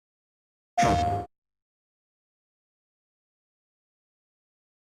Good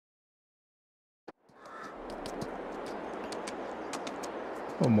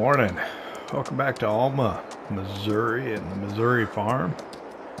morning. Welcome back to Alma, Missouri, and the Missouri farm.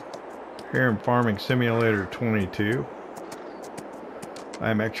 Here in Farming Simulator 22.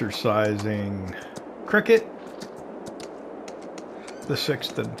 I'm exercising Cricket, the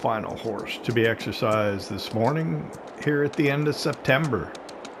sixth and final horse to be exercised this morning here at the end of September.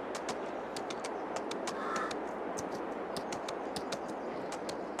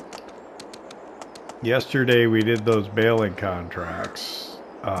 Yesterday we did those baling contracts.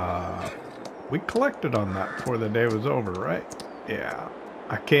 We collected on that before the day was over, right? Yeah.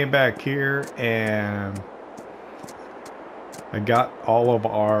 I came back here and I got all of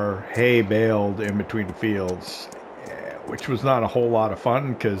our hay baled in between the fields, which was not a whole lot of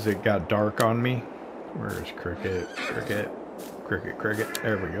fun because it got dark on me. Where's Cricket? Cricket. Cricket, Cricket.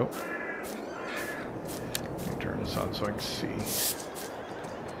 There we go. Let me turn this on so I can see.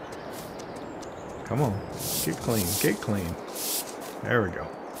 Come on. Get clean. Get clean. There we go.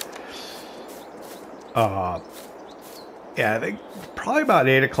 Yeah, I think probably about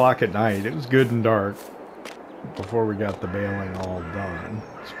 8 o'clock at night. It was good and dark before we got the baling all done.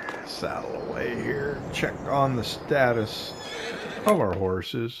 Let's put the saddle away here. Check on the status of our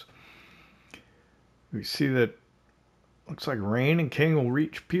horses. We see that looks like Rain and King will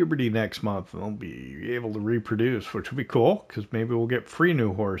reach puberty next month. And they'll be able to reproduce, which will be cool because maybe we'll get 3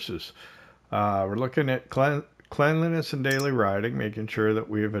 new horses. We're looking at cleanliness and daily riding, making sure that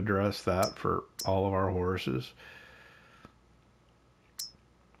we have addressed that for all of our horses.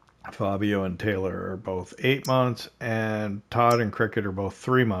 Fabio and Taylor are both 8 months, and Todd and Cricket are both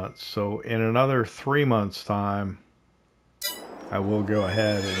 3 months. So in another 3 months' time, I will go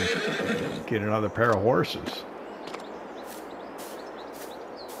ahead and get another pair of horses.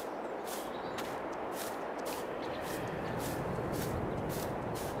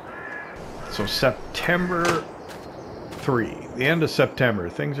 So September 3, the end of September,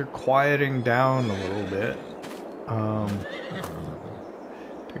 things are quieting down a little bit.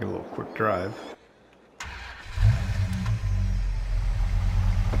 Take a little quick drive.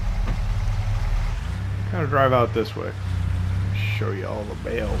 Kind of drive out this way. Show you all the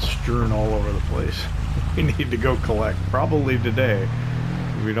bales strewn all over the place. We need to go collect, probably today.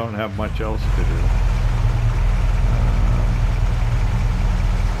 We don't have much else to do.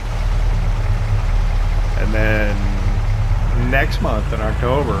 And then next month in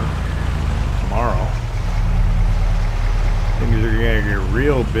October, tomorrow, things are going to get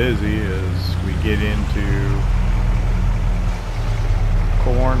real busy as we get into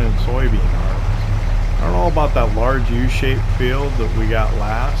corn and soybean harvest. I don't know about that large U-shaped field that we got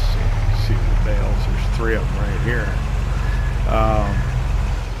last. You can see the bales, there's 3 of them right here.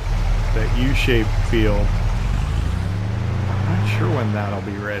 That U-shaped field, I'm not sure when that'll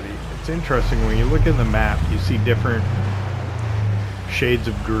be ready. It's interesting, when you look in the map, you see different shades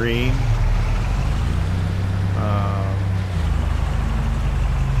of green.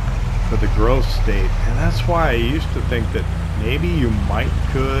 For the growth state, and that's why I used to think that maybe you might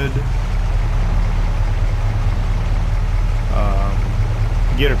could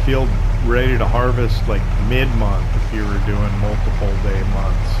get a field ready to harvest like mid-month if you were doing multiple day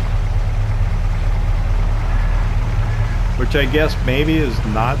months, which I guess maybe is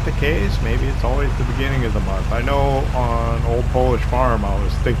not the case. Maybe it's always the beginning of the month. I know on Old Polish Farm I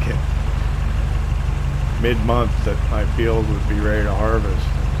was thinking mid-month that my field would be ready to harvest.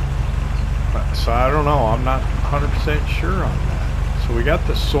 So I don't know, I'm not 100% sure on that. So we got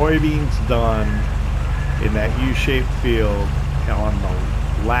the soybeans done in that U-shaped field on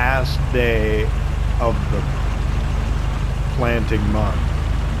the last day of the planting month.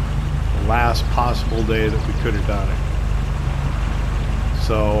 The last possible day that we could have done it.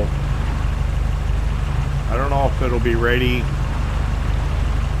 So I don't know if it'll be ready.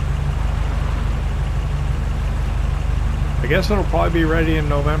 I guess it'll probably be ready in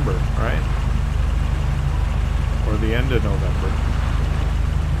November, right? Or the end of November.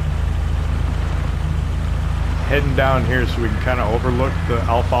 Heading down here so we can kind of overlook the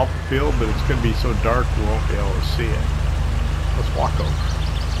alfalfa field, but it's going to be so dark we won't be able to see it. Let's walk over.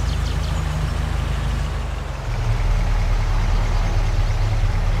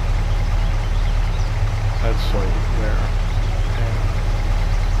 That's soybean there.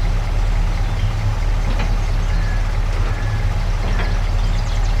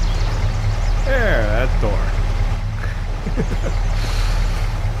 There, that door.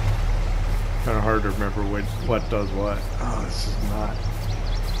 Kind of hard to remember what does what. Oh, this is not.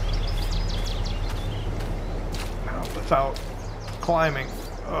 No, without climbing.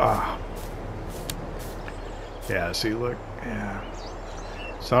 Ugh. Yeah, see, look. Yeah.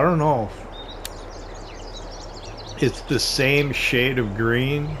 So I don't know if it's the same shade of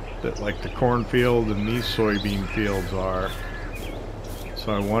green that like the cornfield and these soybean fields are.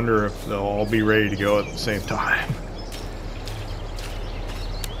 So I wonder if they'll all be ready to go at the same time.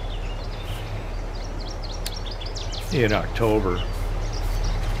 In October.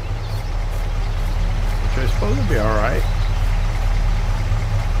 Which I suppose will be alright.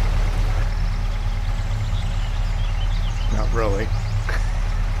 Not really.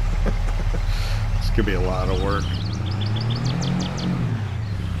 This could be a lot of work.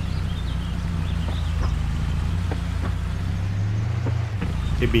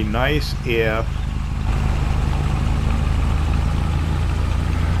 It'd be nice if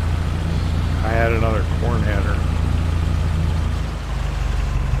I had another corn header.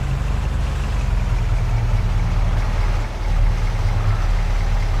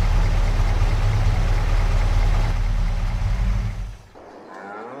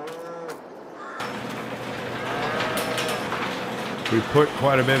 We put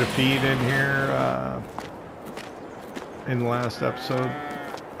quite a bit of feed in here in the last episode,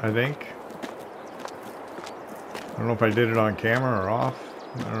 I think. I don't know if I did it on camera or off.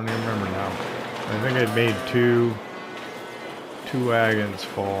 I don't even remember now. I think I'd made two wagons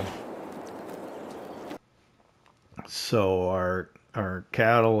full. So our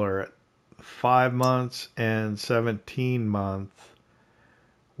cattle are at 5 months and 17 months,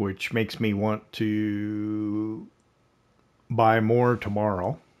 which makes me want to buy more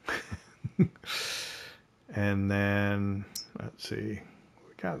tomorrow. And then let's see,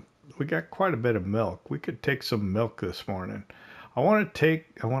 we got quite a bit of milk. We could take some milk this morning. I want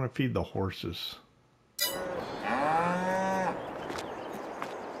to feed the horses. I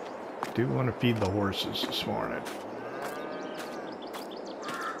do want to feed the horses this morning.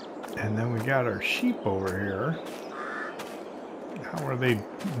 And then we got our sheep over here. How are they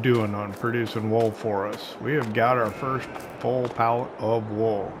doing on producing wool for us? We have got our first full pallet of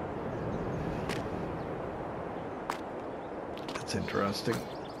wool. That's interesting.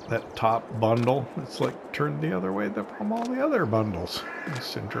 That top bundle, it's like turned the other way from all the other bundles.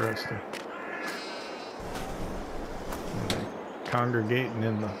 It's interesting. Congregating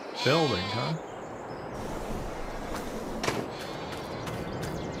in the building, huh?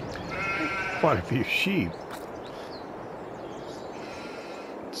 Quite a few sheep.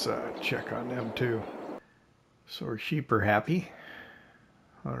 Let's check on them too. So our sheep are happy.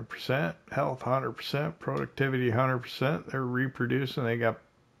 100%. Health 100%. Productivity 100%. They're reproducing. They got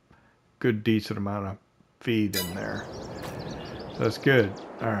good decent amount of feed in there. So that's good.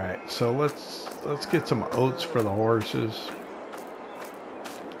 Alright, so let's get some oats for the horses.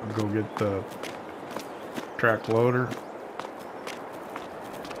 I'll go get the track loader.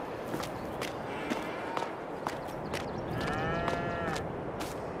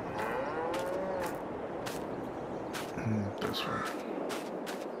 This one.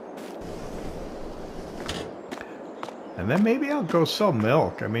 And then maybe I'll go sell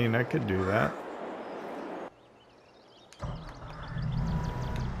milk. I mean, I could do that.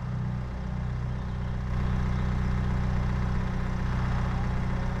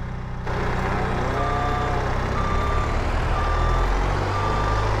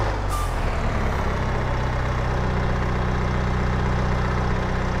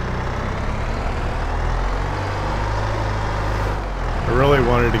 I really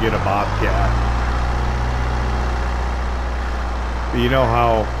wanted to get a bobcat. You know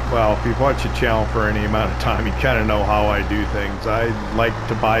how, well, if you've watched the channel for any amount of time, you kind of know how I do things. I like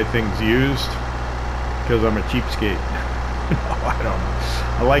to buy things used because I'm a cheapskate. No, I don't know.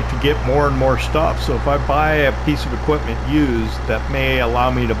 I like to get more and more stuff. So if I buy a piece of equipment used, that may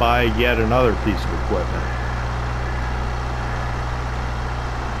allow me to buy yet another piece of equipment.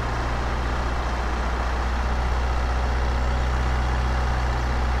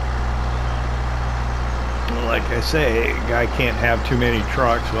 Like I say, a guy can't have too many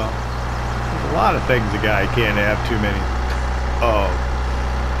trucks. Well, there's a lot of things a guy can't have too many of.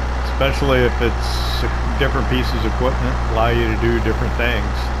 Especially if it's different pieces of equipment allow you to do different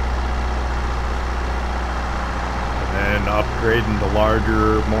things. And then upgrading to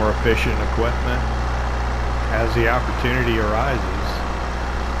larger, more efficient equipment as the opportunity arises.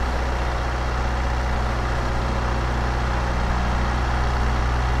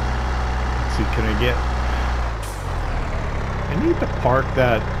 Let's see, can I get... I need to park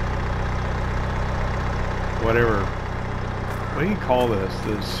that, whatever, what do you call this?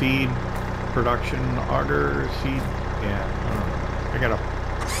 The seed production auger seed? Yeah, I gotta,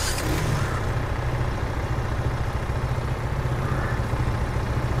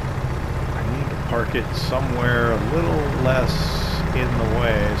 I need to park it somewhere a little less in the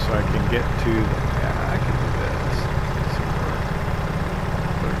way so I can get to the, yeah, I can do this.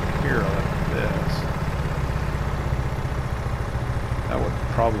 Put it here like this. That would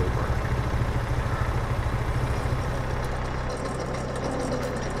probably work.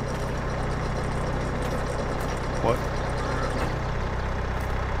 What?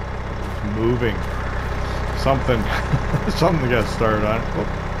 It's moving. Something got started on it. Oh.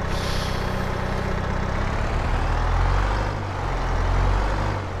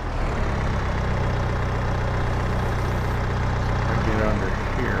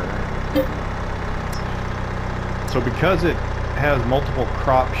 So because it has multiple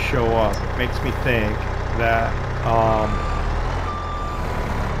crops show up, it makes me think that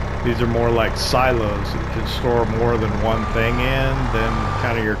these are more like silos. You can store more than one thing in than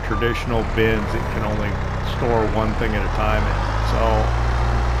kind of your traditional bins. It can only store one thing at a time. So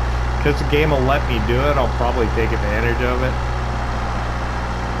because the game will let me do it, I'll probably take advantage of it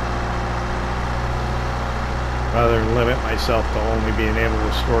rather than limit myself to only being able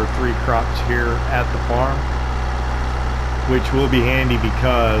to store 3 crops here at the farm. Which will be handy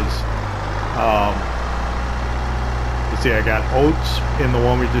because, let's see, I got oats in the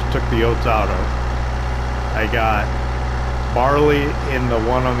one we just took the oats out of. I got barley in the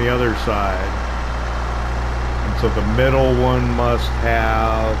one on the other side. And so the middle one must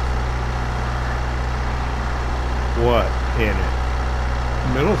have what in it?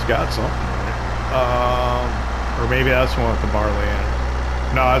 The middle's got something in it. Or maybe that's the one with the barley in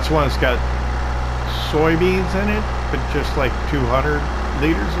it. No, that's the one that's got soybeans in it, but just like 200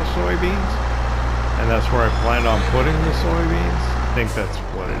 liters of soybeans, and that's where I planned on putting the soybeans. I think that's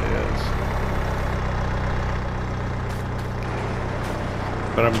what it is.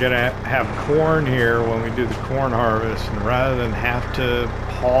 But I'm gonna have corn here when we do the corn harvest, and rather than have to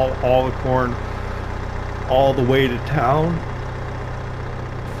haul all the corn all the way to town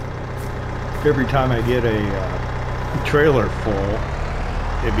every time I get a trailer full,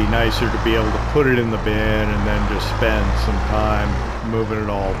 it'd be nicer to be able to put it in the bin and then just spend some time moving it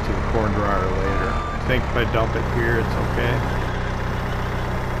all to the corn dryer later. I think if I dump it here, it's okay.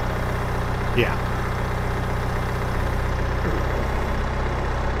 Yeah.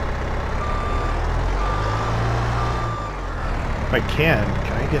 If I can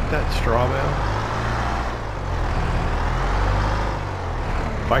I get that straw bale?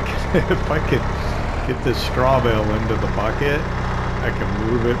 If I could get this straw bale into the bucket, I can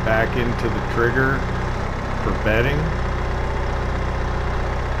move it back into the trigger for bedding.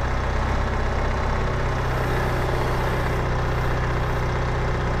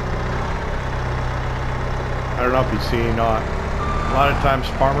 I don't know if you've seen, a lot of times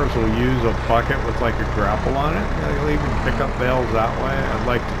farmers will use a bucket with like a grapple on it. They'll even pick up bales that way. I'd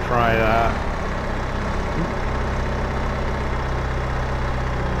like to try that.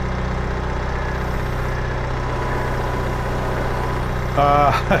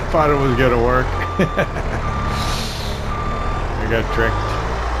 I thought it was gonna work. I got tricked.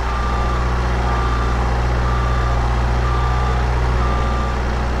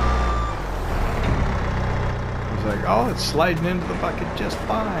 I was like, oh, it's sliding into the bucket just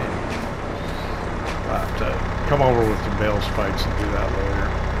fine. I'll have to come over with some bale spikes and do that later.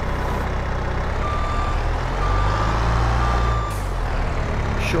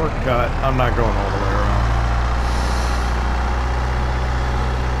 Shortcut. I'm not going all the way around.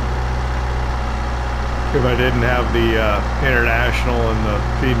 If I didn't have the International and the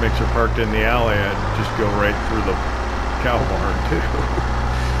feed mixer parked in the alley, I'd just go right through the cow barn too.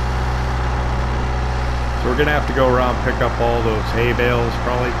 So we're gonna have to go around and pick up all those hay bales.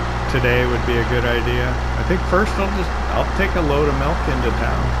 Probably today would be a good idea. I think first I'll take a load of milk into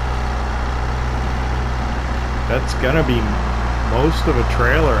town. That's gonna be most of a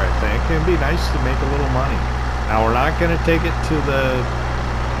trailer, I think. It'd be nice to make a little money. Now we're not gonna take it to the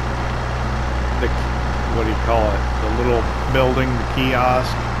what do you call it? The little building, the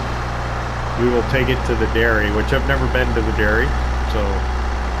kiosk. We will take it to the dairy, which I've never been to the dairy, so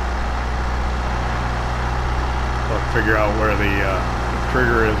I'll figure out where the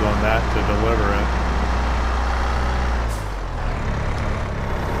trigger is on that to deliver it.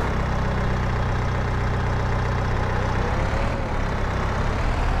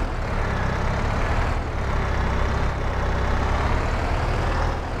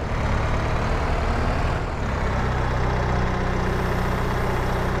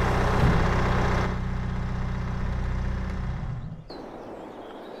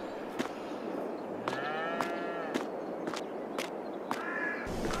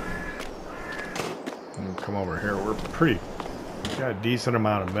 Come over here. We've got a decent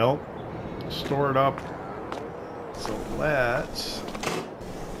amount of milk, stored up. So let's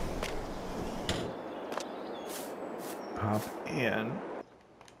hop in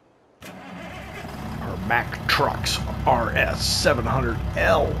our Mack trucks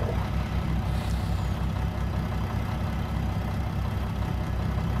RS700L.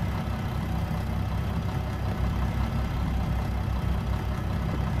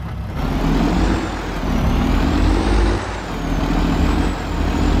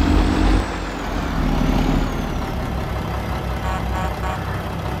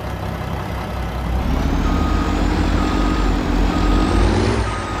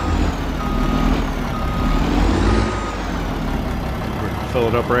 Fill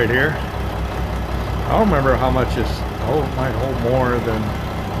it up right here. I don't remember how much is. Oh, it might hold more than.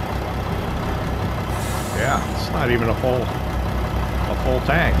 Yeah, it's not even a full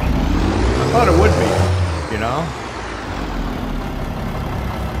tank. I thought it would be, you know.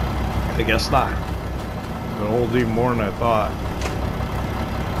 I guess not. It holds even more than I thought.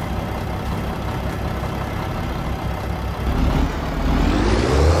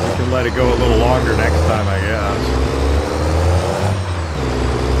 We can let it go a little longer next time, I guess.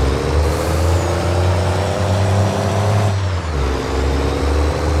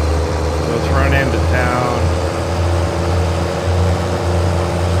 Run into town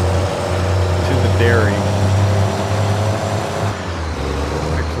to the dairy.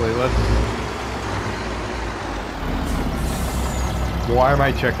 Actually, why am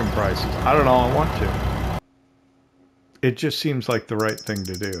I checking prices? I don't know, I want to. It just seems like the right thing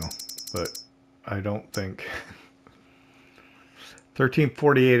to do, but I don't think.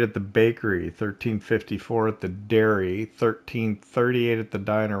 $13.48 at the bakery, $13.54 at the dairy, $13.38 at the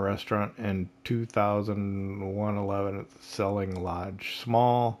diner restaurant, and $2,111 at the selling lodge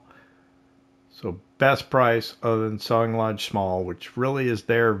small. So best price other than selling lodge small, which really is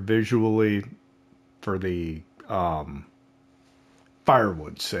there visually for the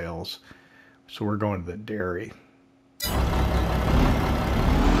firewood sales. So we're going to the dairy.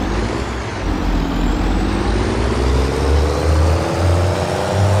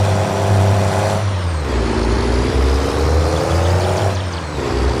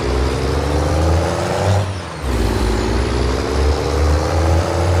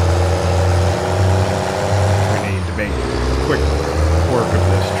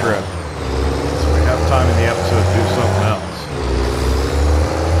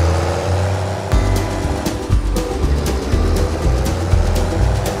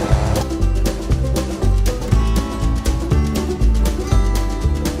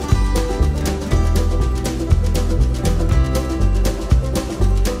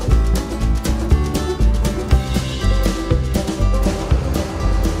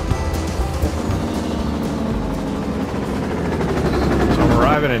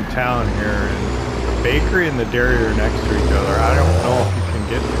 In town here, and the bakery and the dairy are next to each other. I don't know if you can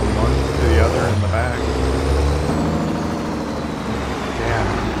get from one to the other in the back. Yeah.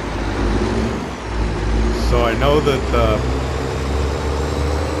 So I know that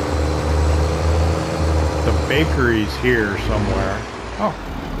the bakery's here somewhere. Oh,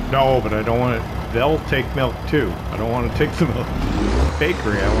 no, but I don't want it. They'll take milk too. I don't want to take the milk to the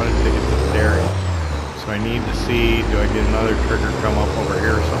bakery. I want to take it to the dairy. So I need to see, do I get another trigger come up over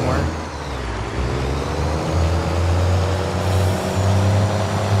here somewhere?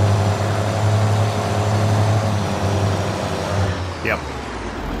 Yep.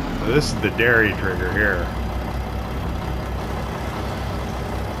 So this is the dairy trigger here.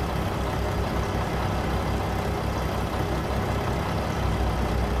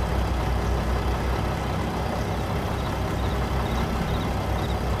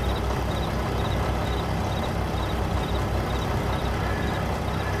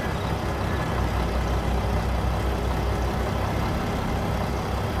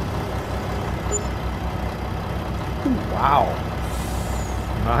 Wow.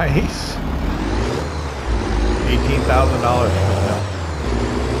 Nice. $18,000 for the milk.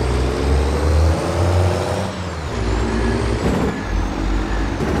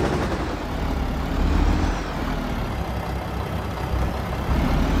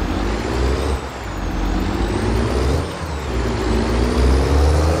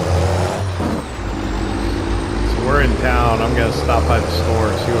 So we're in town. I'm going to stop by the store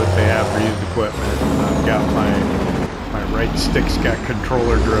and see what they have for used equipment. I've got my right stick's got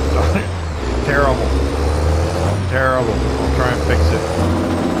controller drift on it. Terrible. Terrible. I'll try and fix it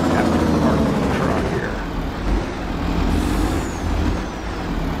after the park the truck here.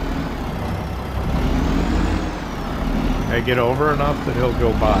 Can I get over enough that he'll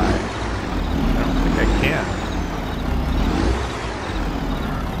go by? I don't think I can.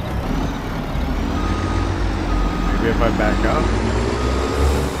 if I back up.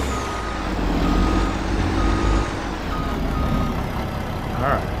 All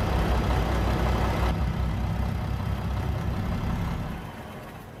right.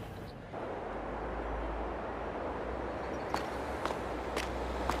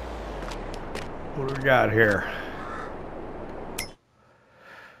 What do we got here?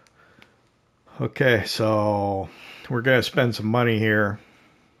 Okay, so we're going to spend some money here,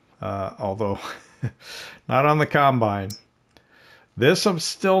 although not on the combine. This I'm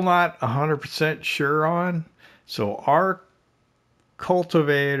still not 100% sure on. So our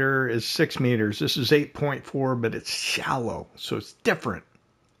cultivator is 6 meters. This is 8.4, but it's shallow, so it's different.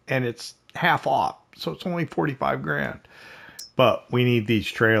 And it's half off, so it's only 45 grand. But we need these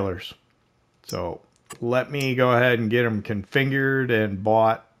trailers. So let me go ahead and get them configured and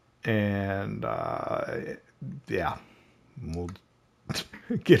bought. And yeah, we'll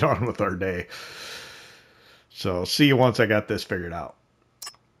get on with our day. So see you once I got this figured out.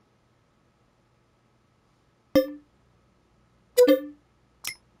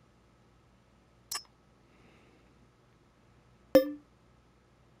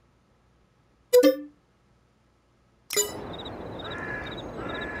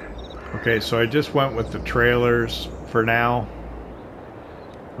 Okay, so I just went with the trailers for now.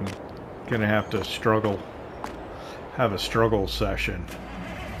 I'm gonna have to have a struggle session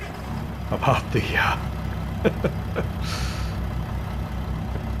about the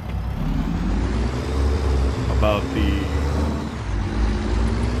about the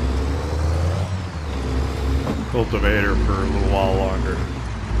cultivator for a little while longer.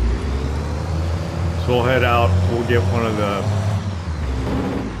 So we'll head out, we'll get one of the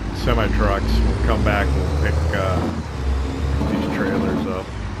semi-trucks, we'll come back and we'll pick these trailers up.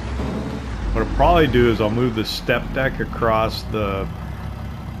 What I'll probably do is I'll move the step deck across the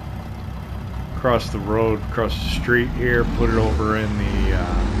road, across the street here, put it over in the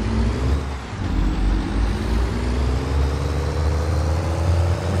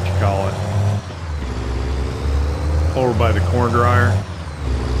what you call it, over by the corn dryer,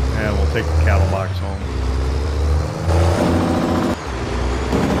 and we'll take the cattle box home.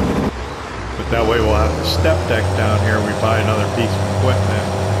 But that way we'll have the step deck down here. We buy another piece of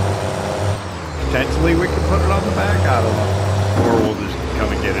equipment. Potentially we can put it on the back, I don't know. Or we'll just come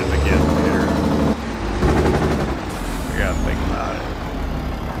and get it again later. I gotta think about it.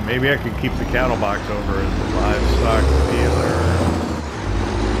 Maybe I could keep the cattle box over as the livestock dealer.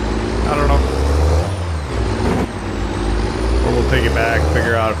 I don't know. Or we'll take it back,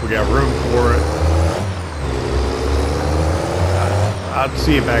 figure out if we got room for it. I'd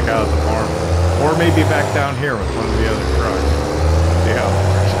see it back out at the farm. Or maybe back down here with one of the other trucks. See how it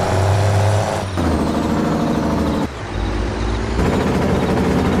works out.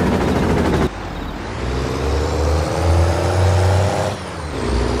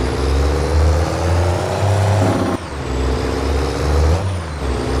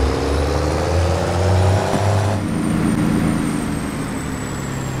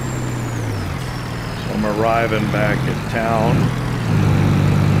 Arriving back in town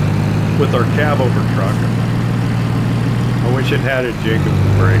with our cab over truck. I wish it had a Jacobs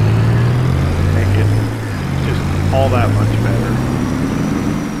brake. Make it just all that much better.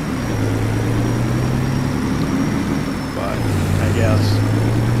 But I guess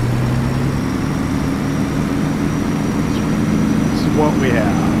this is what we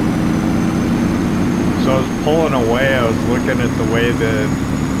have. So I was pulling away, I was looking at the way that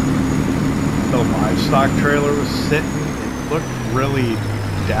the livestock trailer was sitting. It looked really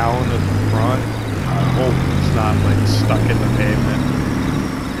down at the front. I hope it's not like stuck in the pavement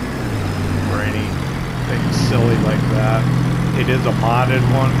or anything silly like that. It is a modded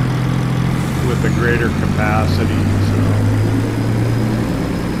one with a greater capacity, so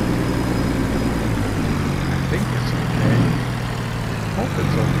I think it's okay. Hope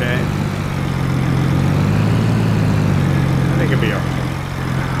it's okay. I think it'll be alright.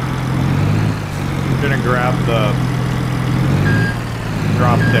 I'm gonna grab the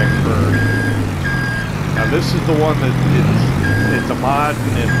drop deck first. Now this is the one that it's a mod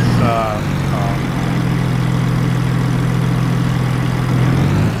and it's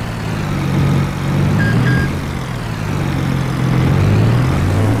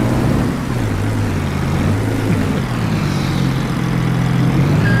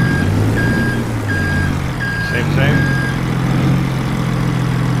same.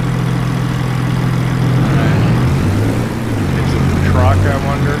 Truck, I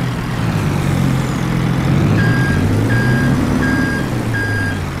wonder.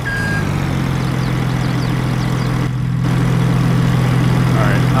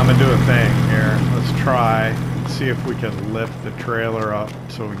 Alright, I'm gonna do a thing here. Let's try and Let's see if we can lift the trailer up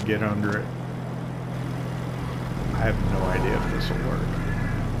so we can get under it. I have no idea if this will work.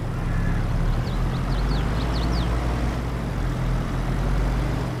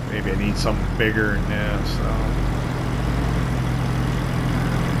 Maybe I need something bigger than this.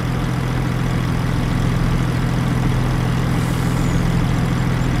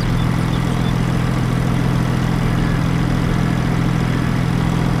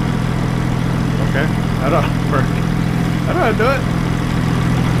 Okay, that'll work. I know how to do it.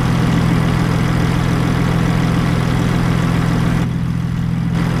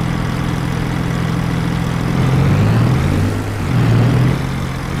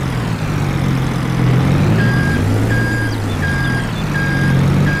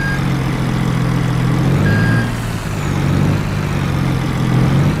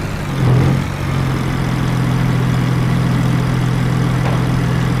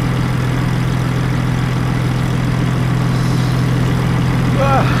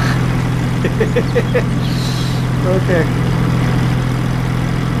 Okay.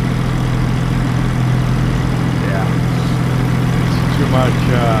 Yeah. It's too much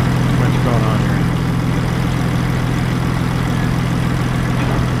going on here.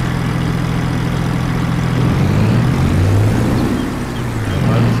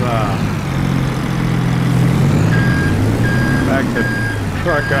 Let's back the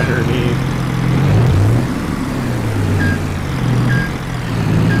truck underneath.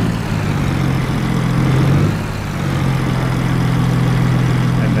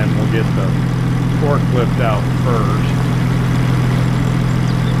 Get the forklift out first.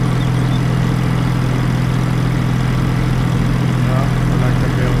 No, we're not going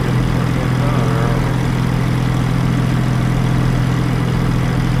to be able to get the forklift out of there, are we?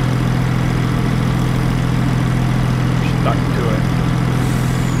 We're stuck to it.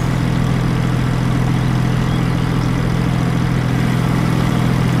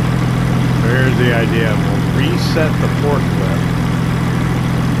 There's the idea. We'll reset the forklift.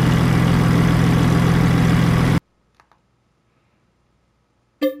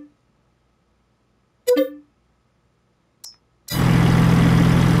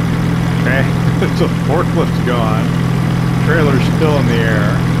 So the forklift's gone, trailer's still in the air,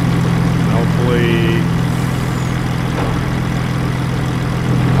 and hopefully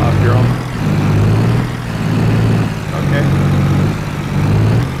off your own. Okay.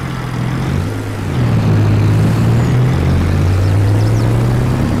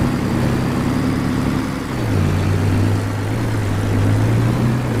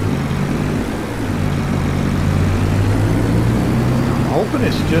 I'm hoping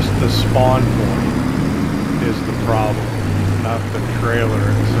it's just the spawn point is the problem, not the trailer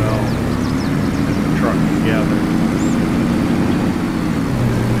itself and the truck together.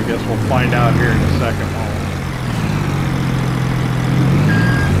 I guess we'll find out here in a second.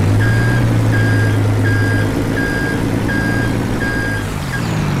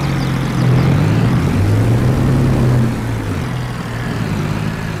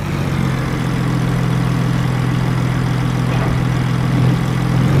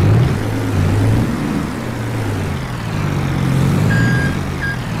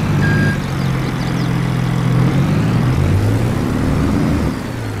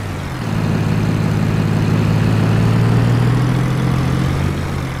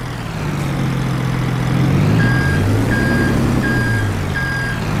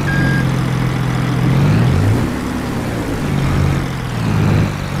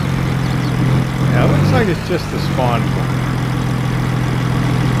 It's just the spawn point.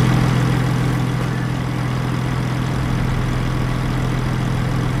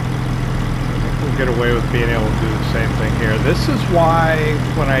 I think we'll get away with being able to do the same thing here. This is why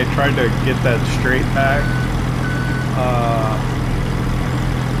when I tried to get that straight back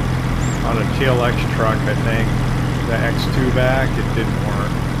on a TLX truck, I think, the X2 back, it didn't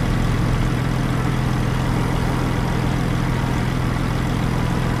work.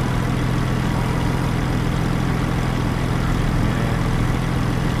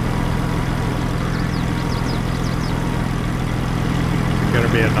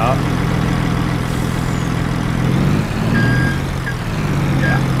 Be enough.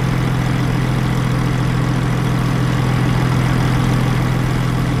 Yeah.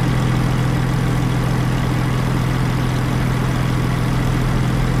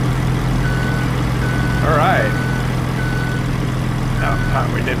 All right. Now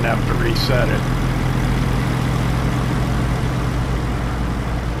we didn't have to reset it.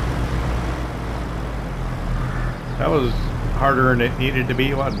 That was harder than it needed to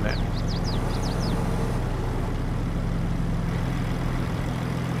be, wasn't it?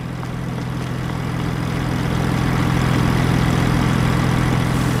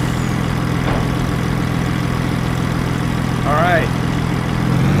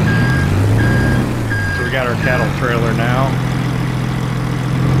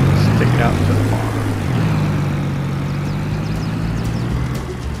 down to the farm.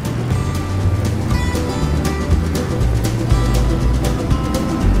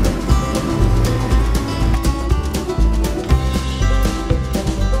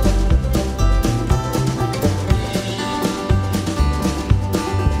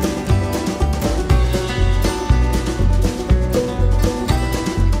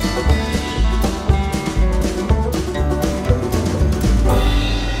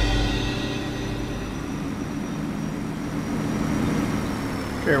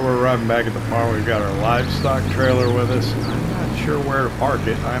 Back at the farm, we've got our livestock trailer with us. I'm not sure where to park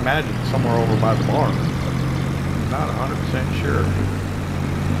it. I imagine somewhere over by the barn, but not 100% sure.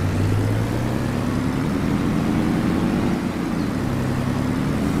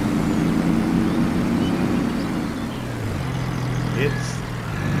 It's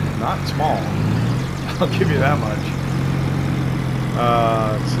not small. I'll give you that much.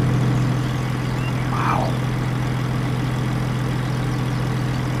 Let's see. Wow.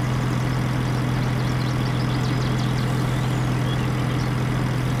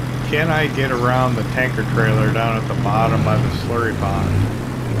 Can I get around the tanker trailer down at the bottom by the slurry pond?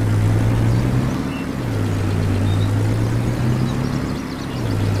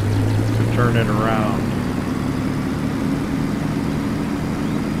 To turn it around.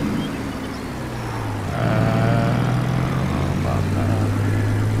 I don't know about that.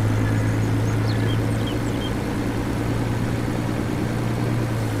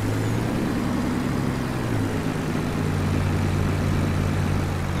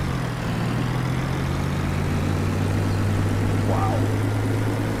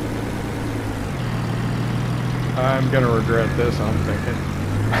 I'm gonna regret this, I'm thinking.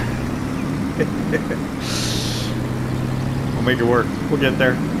 We'll make it work. We'll get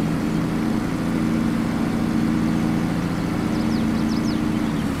there.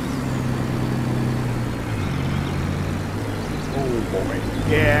 Oh boy.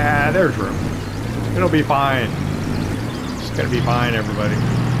 Yeah, there's room. It'll be fine. It's gonna be fine, everybody.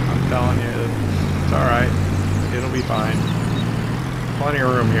 I'm telling you, it's alright. It'll be fine. Plenty of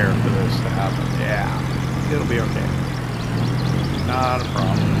room here for this to happen. Yeah. It'll be okay. Not a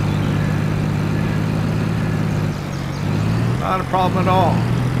problem. Not a problem at all.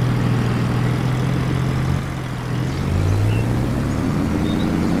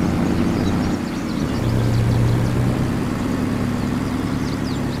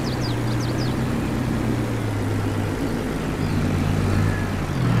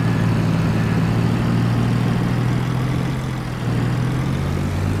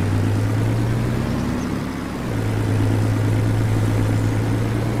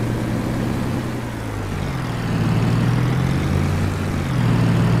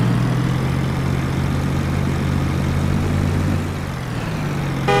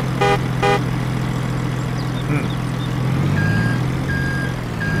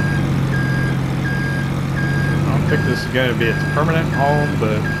 Going to be its permanent home,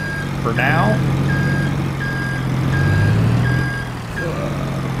 but for now,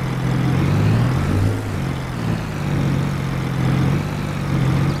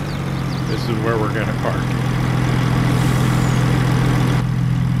 this is where we're going to park.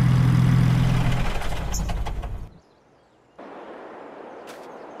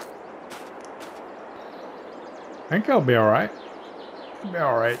 I think I'll be all right. I'll be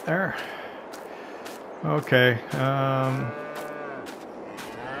all right there. Okay, I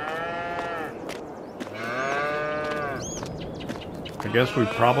guess we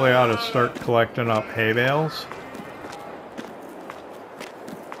probably ought to start collecting up hay bales.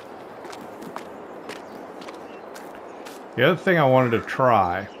 The other thing I wanted to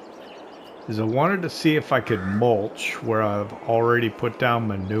try is I wanted to see if I could mulch where I've already put down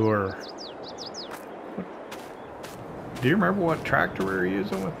manure. Do you remember what tractor we were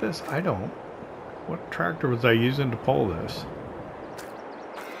using with this? I don't. What tractor was I using to pull this?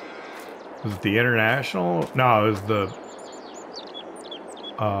 Was it the International? No, it was the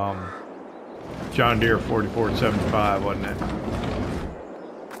John Deere 4475, wasn't it?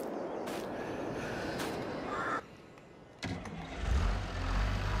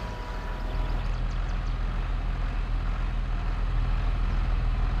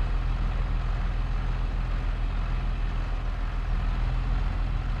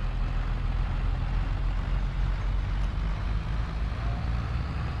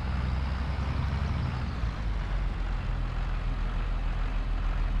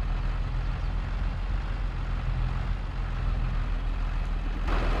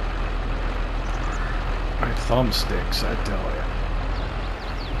 Thumbsticks, I tell you.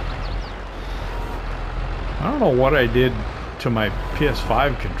 I don't know what I did to my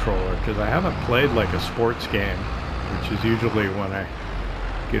PS5 controller because I haven't played like a sports game, which is usually when I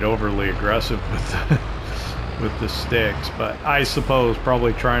get overly aggressive with the sticks. But I suppose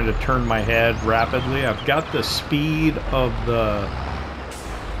probably trying to turn my head rapidly. I've got the speed of the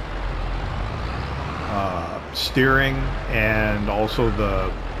steering and also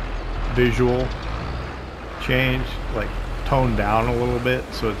the visual change, like toned down a little bit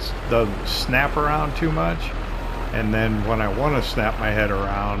so it doesn't snap around too much. And then when I want to snap my head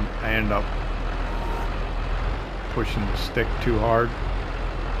around, I end up pushing the stick too hard.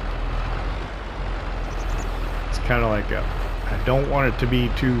 It's kind of like I don't want it to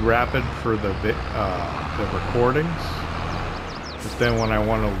be too rapid for the recordings, but then when I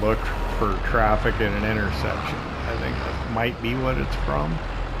want to look for traffic at an intersection, I think that might be what it's from.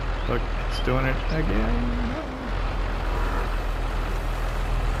 Look, it's doing it again.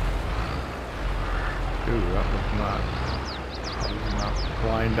 Ooh, that was not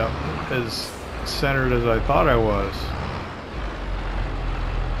lined up as centered as I thought I was.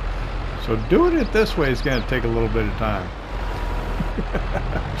 So doing it this way is going to take a little bit of time.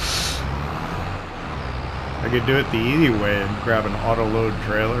 I could do it the easy way and grab an auto load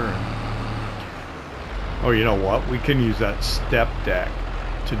trailer and, oh, you know what? We can use that step deck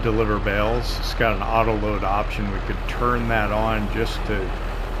to deliver bales. It's got an auto load option. We could turn that on just to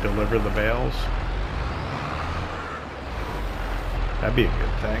deliver the bales. That'd be a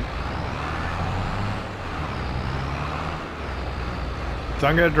good thing. So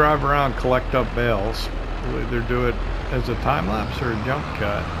I'm going to drive around, collect up bales. We'll either do it as a time lapse or a jump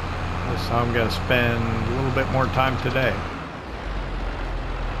cut. That's how I'm going to spend a little bit more time today.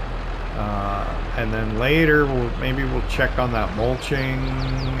 And then later, maybe we'll check on that mulching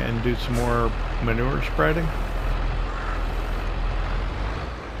and do some more manure spreading.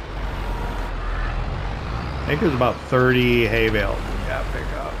 I think there's about 30 hay bales we got to pick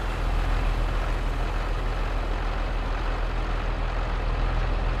up.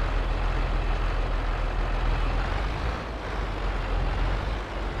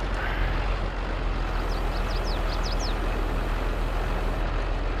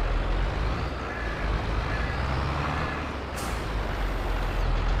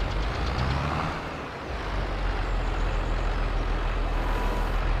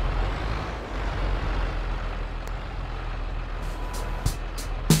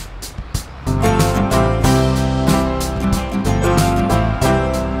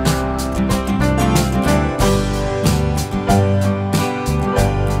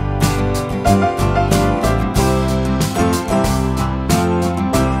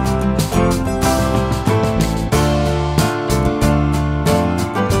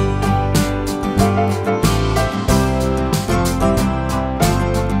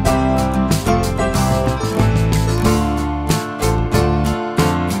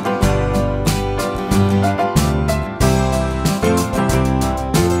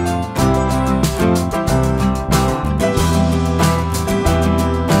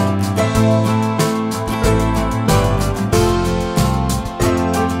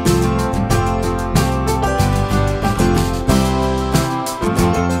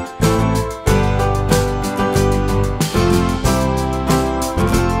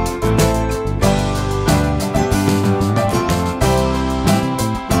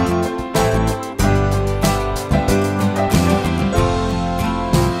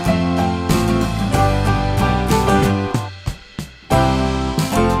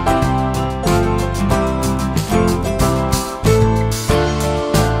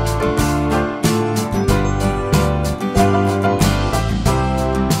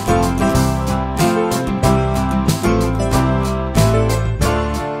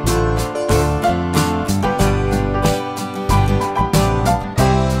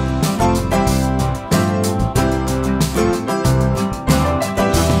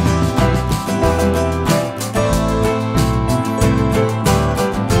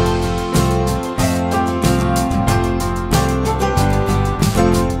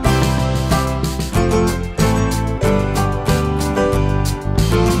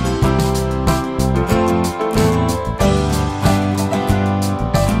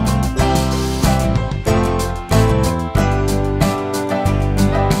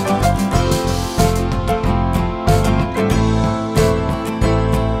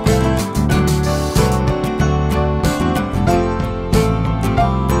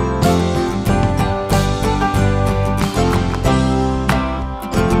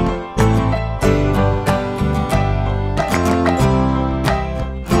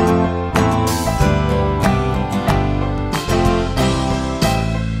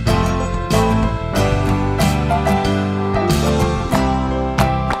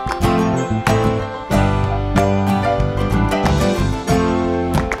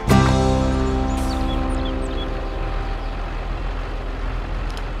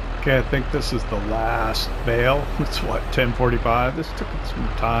 Okay, I think this is the last bale. It's what, 10:45? This took some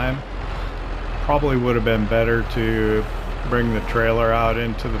time. Probably would have been better to bring the trailer out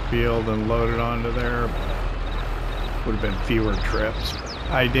into the field and load it onto there. Would have been fewer trips.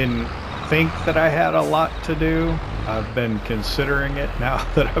 I didn't think that I had a lot to do. I've been considering it now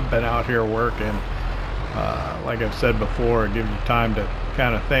that I've been out here working. Like I've said before, it gives you time to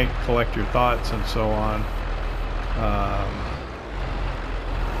kind of think, collect your thoughts and so on.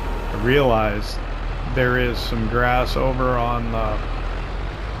 I realized there is some grass over on the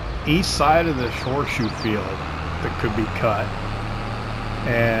east side of this horseshoe field that could be cut.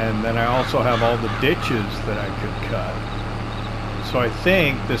 And then I also have all the ditches that I could cut. So I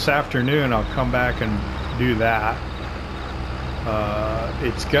think this afternoon I'll come back and do that.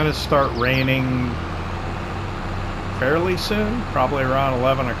 It's gonna start raining fairly soon, probably around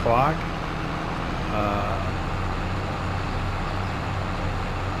 11 o'clock.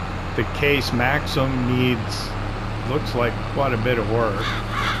 The case Maxim needs, looks like quite a bit of work.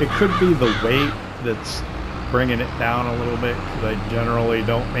 It could be the weight that's bringing it down a little bit, because I generally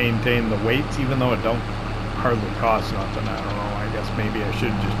don't maintain the weights, even though it don't hardly cost nothing. I don't know, I guess maybe I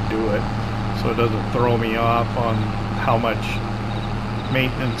should just do it so it doesn't throw me off on how much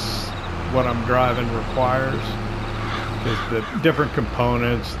maintenance what I'm driving requires. Because the different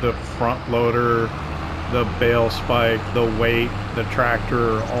components, the front loader, the bale spike, the weight, the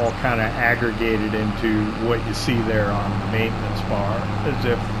tractor are all kind of aggregated into what you see there on the maintenance bar, as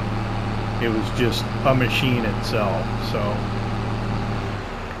if it was just a machine itself. So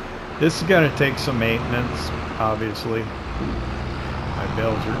this is going to take some maintenance, obviously. My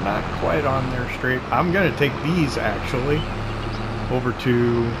bales are not quite on there straight. I'm going to take these actually over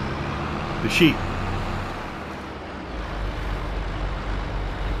to the sheep.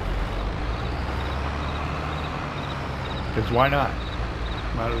 Because why not?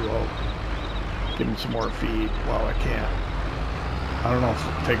 Might as well give them some more feed while I can. I don't know if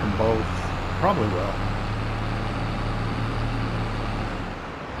I'll take them both. Probably will.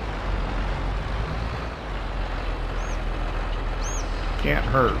 Can't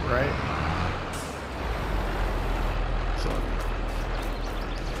hurt, right? So,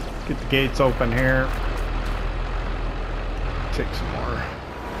 get the gates open here. Take some more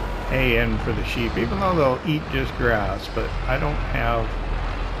hay in for the sheep, even though they'll eat just grass. But I don't have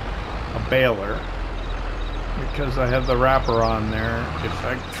a baler because I have the wrapper on there. If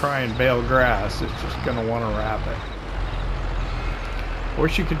I try and bale grass, it's just going to want to wrap it. Or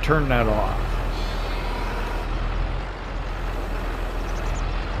you could turn that off.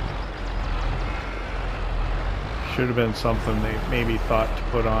 Should have been something they maybe thought to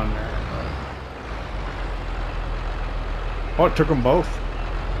put on there. But... oh, it took them both.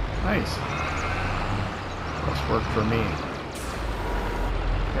 Nice. That's worked for me.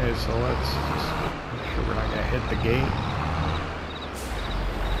 Okay, so let's just make sure we're not gonna hit the gate.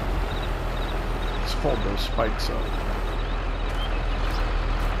 Let's fold those spikes up.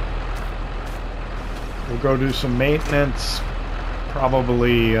 We'll go do some maintenance.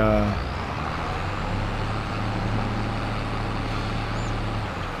 Probably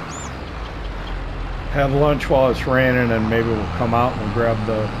have lunch while it's raining, and maybe we'll come out and we'll grab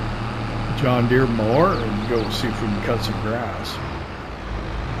the John Deere mower and go see if we can cut some grass.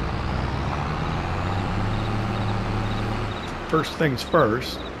 First things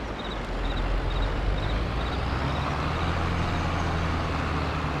first.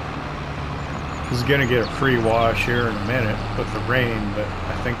 This is going to get a free wash here in a minute with the rain, but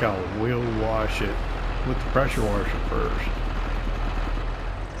I think I will wash it with the pressure washer first.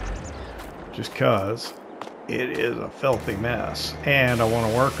 Just cause it is a filthy mess and I want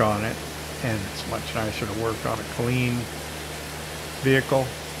to work on it, and it's much nicer to work on a clean vehicle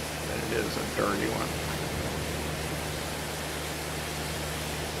than it is a dirty one.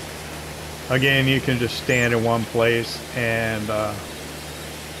 Again, you can just stand in one place and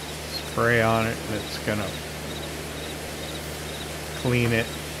spray on it and it's gonna clean it.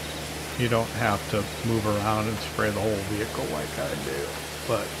 You don't have to move around and spray the whole vehicle like I do,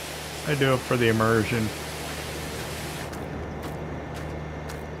 but I do it for the immersion.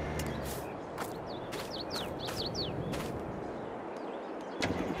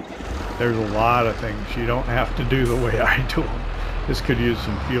 There's a lot of things you don't have to do the way I do them. This could use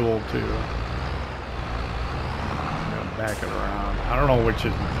some fuel too. I'm gonna back it around. I don't know which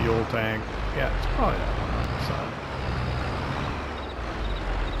is the fuel tank. Yeah, it's probably that one on the side.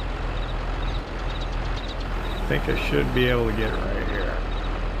 I think I should be able to get it right here.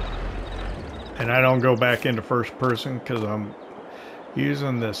 And I don't go back into first person because I'm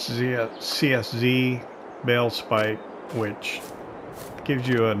using this CSZ bale spike, which gives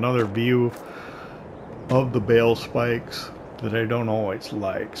you another view of the bale spikes that I don't always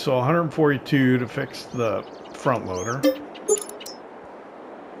like. So 142 to fix the front loader.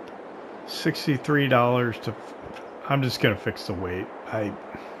 $63 to... I'm just going to fix the weight.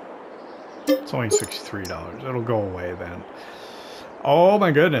 It's only $63. It'll go away then. Oh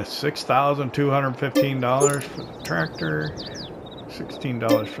my goodness. $6,215 for the tractor.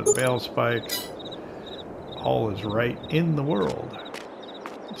 $16 for the bale spikes. All is right in the world.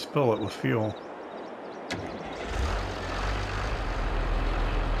 Let's fill it with fuel.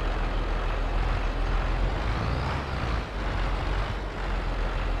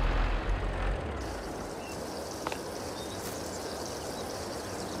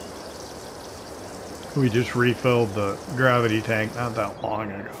 We just refilled the gravity tank not that long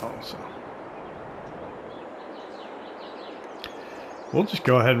ago, so we'll just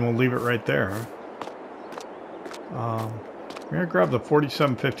go ahead and we'll leave it right there. I'm gonna grab the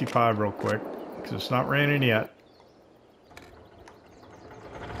 4755 real quick because it's not raining yet.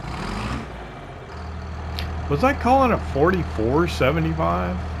 Was I calling it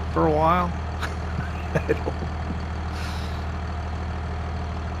 4475 for a while? I don't know.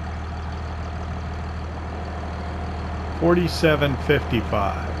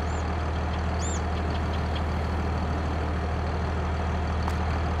 4755.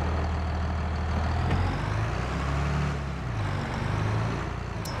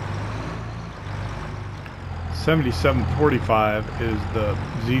 $77.45 is the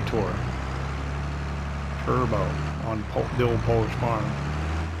Z-Tor turbo on the old Polish farm.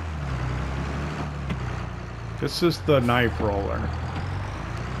 This is the knife roller.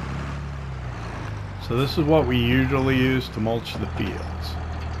 So this is what we usually use to mulch the fields.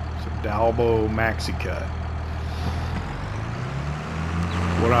 It's a Dalbo Maxi Cut.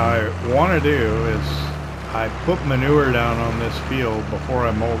 What I want to do is I put manure down on this field before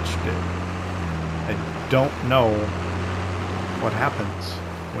I mulched it. I don't know what happens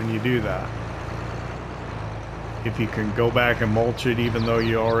when you do that. If you can go back and mulch it even though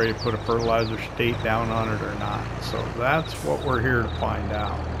you already put a fertilizer state down on it or not. So that's what we're here to find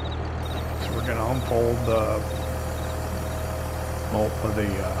out. So we're going to unfold the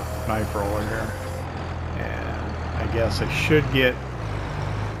knife roller here. And I guess I should get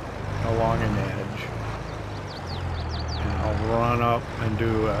along an edge. And I'll run up and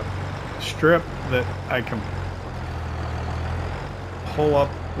do a strip that I can pull up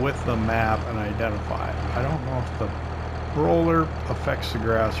with the map and identify it. I don't know if the roller affects the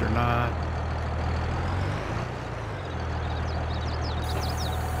grass or not.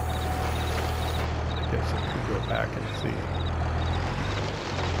 I guess I could go back and see.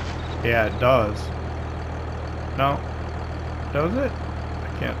 Yeah, it does. No. Does it? I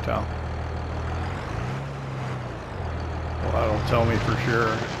can't tell. Well, that'll tell me for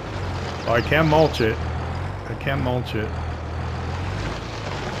sure. Oh, I can mulch it. I can mulch it.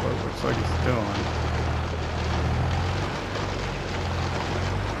 That's what it looks like it's doing.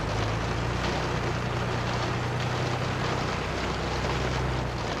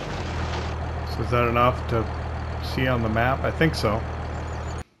 So is that enough to see on the map? I think so.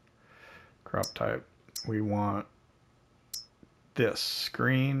 Crop type. We want this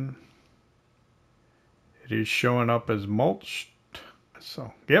screen. It is showing up as mulched.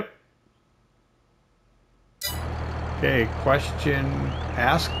 So, yep. Okay, question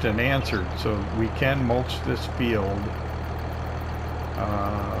asked and answered. So we can mulch this field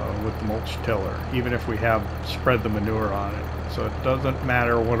with the mulch tiller, even if we have spread the manure on it. So it doesn't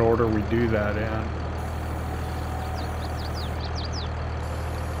matter what order we do that in.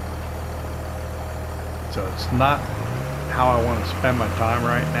 So it's not how I want to spend my time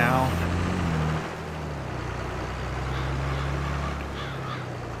right now.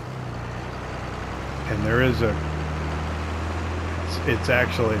 And there is a, it's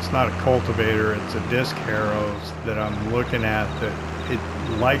not a cultivator, it's a disc harrows that I'm looking at that it,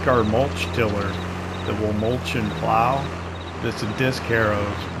 like our mulch tiller that will mulch and plow, this disc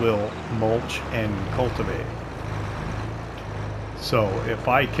harrows will mulch and cultivate. So if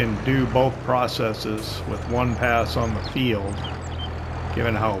I can do both processes with one pass on the field,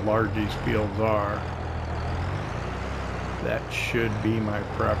 given how large these fields are, that should be my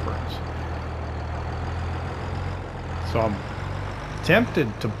preference. So I'm tempted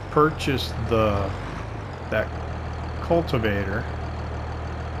to purchase that cultivator.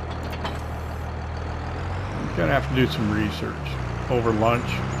 I'm gonna have to do some research over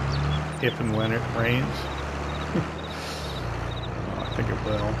lunch, if and when it rains. I think it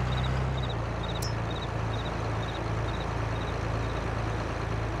will.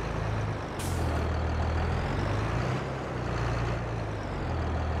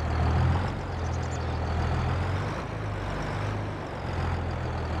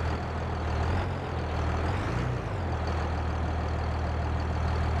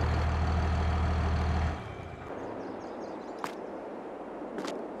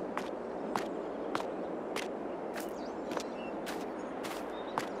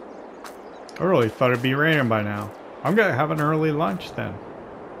 I really thought it'd be raining by now. I'm gonna have an early lunch then.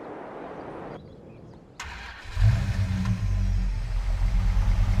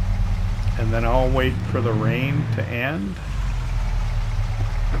 And then I'll wait for the rain to end.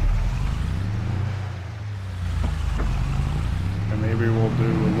 And maybe we'll do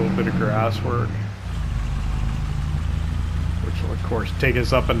a little bit of grass work, which will of course take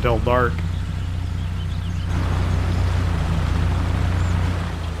us up until dark.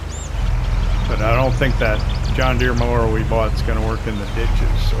 But I don't think that John Deere mower we bought is going to work in the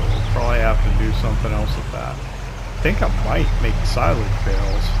ditches, so we'll probably have to do something else with that. I think I might make silage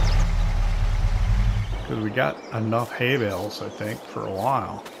bales, because we got enough hay bales, I think, for a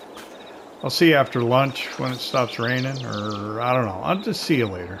while. I'll see you after lunch when it stops raining, or I don't know. I'll just see you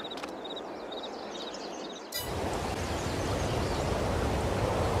later.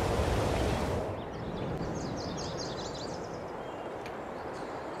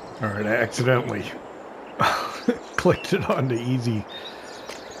 Alright, I accidentally clicked it onto easy.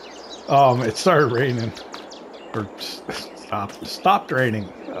 It started raining. Or stopped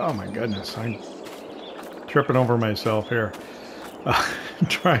raining. Oh my goodness, I'm tripping over myself here.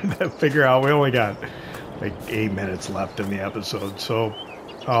 Trying to figure out, we only got like 8 minutes left in the episode, so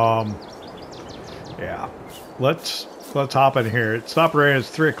yeah. Let's hop in here. It stopped raining, it's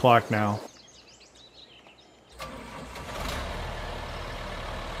 3 o'clock now.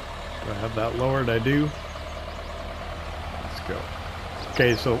 Do I have that lowered? I do. Let's go.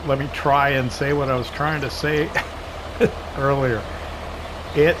 Okay, so let me try and say what I was trying to say earlier.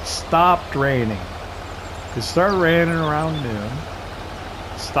 It stopped raining. It started raining around noon.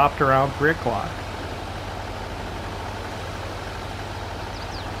 It stopped around 3 o'clock.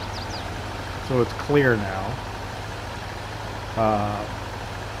 So it's clear now.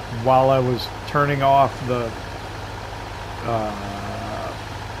 While I was turning off the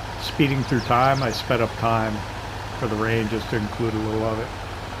speeding through time, I sped up time for the rain just to include a little of it.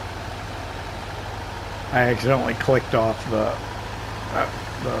 I accidentally clicked off the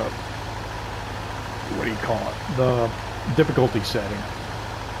what do you call it? The difficulty setting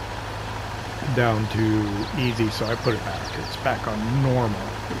down to easy, so I put it back. It's back on normal,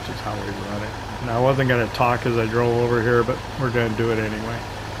 which is how we run it. Now, I wasn't going to talk as I drove over here, but we're going to do it anyway.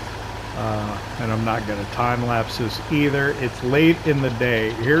 And I'm not going to time lapse this either. It's late in the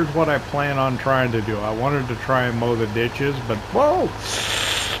day. Here's what I plan on trying to do. I wanted to try and mow the ditches, but whoa!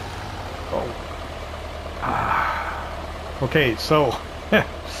 Oh. Okay, so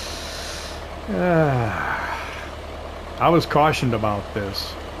I was cautioned about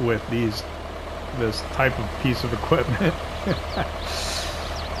this with this type of piece of equipment.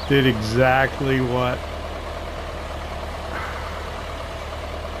 Did exactly what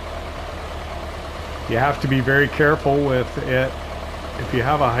you have to be very careful with it. If you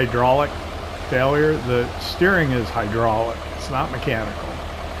have a hydraulic failure, the steering is hydraulic, it's not mechanical.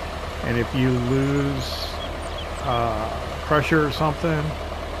 And if you lose pressure or something,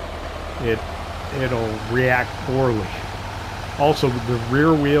 it'll react poorly. Also, the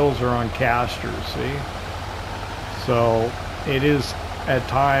rear wheels are on casters, see? So it is at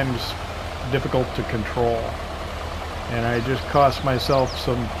times difficult to control. And I just cost myself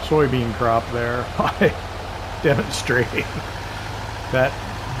some soybean crop there by demonstrating that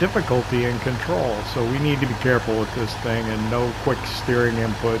difficulty in control. So we need to be careful with this thing, and no quick steering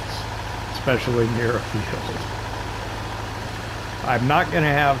inputs, especially near a field. I'm not going to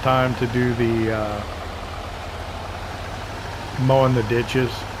have time to do the mowing the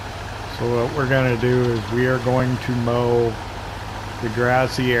ditches. So what we're going to do is we are going to mow the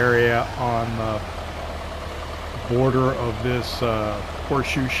grassy area on the border of this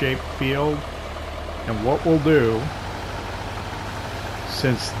horseshoe-shaped field. And what we'll do,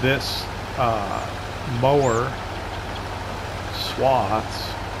 since this mower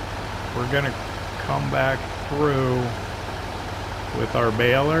swaths, we're going to come back through with our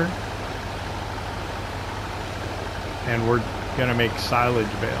baler, and we're going to make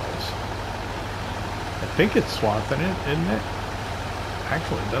silage bales. I think it's swathing it, isn't it?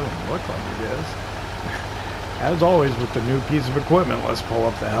 Actually, it doesn't look like it is. As always with the new piece of equipment, let's pull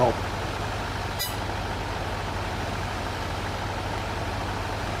up the help.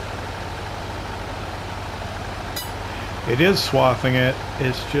 It is swathing it,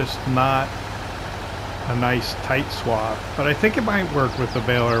 it's just not a nice tight swath, but I think it might work with the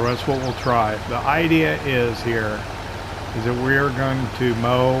baler. That's what we'll try. The idea is here is that we're going to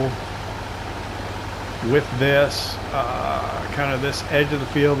mow with this kind of this edge of the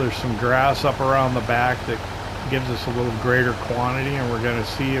field. There's some grass up around the back that gives us a little greater quantity, and we're going to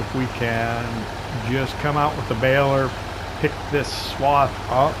see if we can just come out with the baler, pick this swath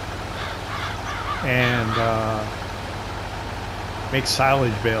up, and make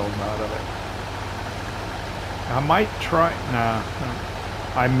silage bales out of it. I might try,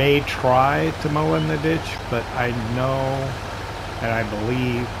 I may try to mow in the ditch, but I know and I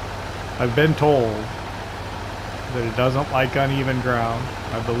believe, I've been told that it doesn't like uneven ground.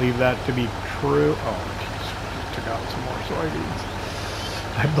 I believe that to be true. Oh, geez, took out some more soybeans.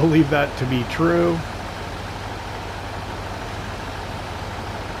 I believe that to be true.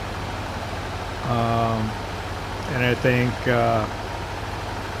 And I think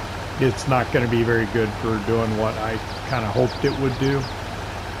it's not going to be very good for doing what I kind of hoped it would do.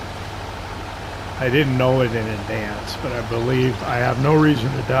 I didn't know it in advance, but I believe, I have no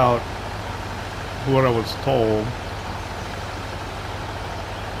reason to doubt what I was told,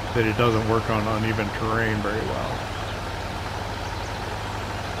 that it doesn't work on uneven terrain very well.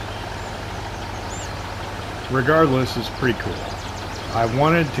 Regardless, it's pretty cool. I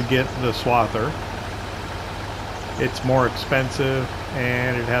wanted to get the swather. It's more expensive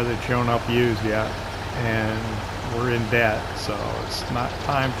and it hasn't shown up used yet, and we're in debt, so it's not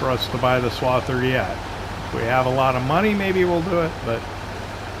time for us to buy the swather yet. If we have a lot of money, maybe we'll do it, but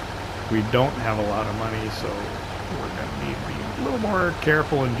we don't have a lot of money, so we're going to need to be a little more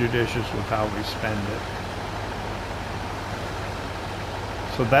careful and judicious with how we spend it.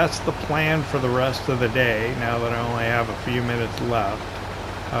 So that's the plan for the rest of the day, now that I only have a few minutes left.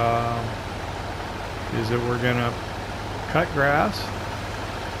 Is that we're going to cut grass,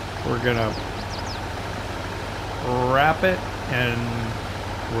 we're going to wrap it, and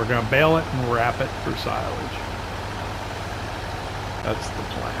we're going to bale it and wrap it for silage. That's the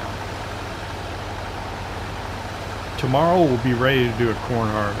plan. Tomorrow we'll be ready to do a corn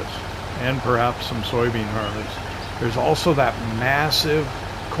harvest and perhaps some soybean harvest. There's also that massive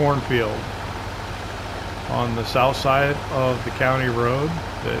cornfield on the south side of the county road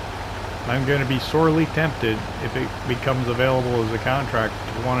that I'm going to be sorely tempted, if it becomes available as a contract,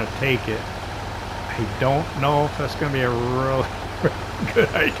 to want to take it. I don't know if that's going to be a really good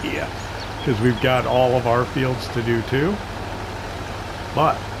idea, because we've got all of our fields to do too.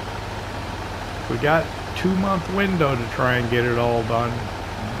 But we got 2-month window to try and get it all done.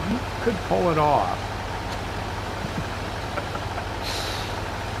 We could pull it off.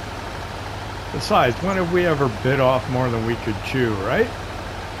 Besides, when have we ever bit off more than we could chew, right?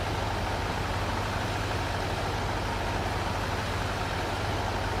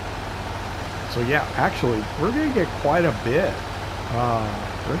 So yeah, actually, we're going to get quite a bit.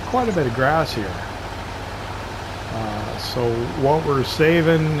 There's quite a bit of grass here. So what we're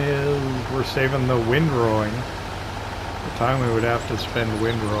saving is, we're saving the windrowing. The time we would have to spend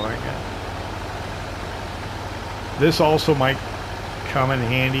windrowing it. This also might come in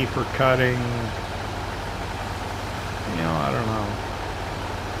handy for cutting, you know, I don't know,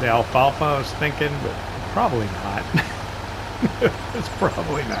 the alfalfa I was thinking, but probably not. It's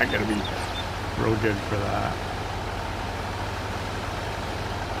probably not going to be real good for that.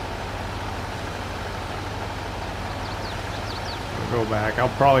 I'll go back. I'll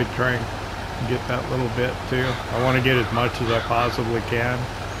probably try and get that little bit too. I want to get as much as I possibly can,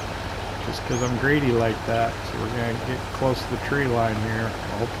 just because I'm greedy like that. So we're going to get close to the tree line here.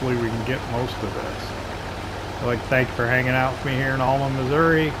 Hopefully we can get most of this. I'd like to thank you for hanging out with me here in Alma,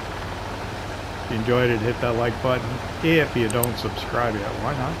 Missouri. If you enjoyed it, hit that like button. If you don't subscribe yet,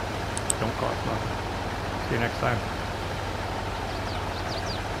 why not? Don't cost nothing. See you next time.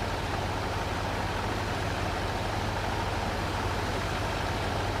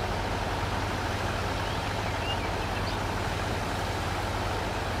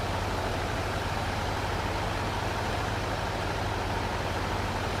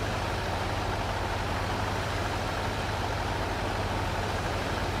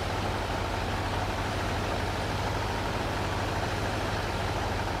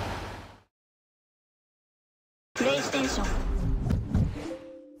 PlayStation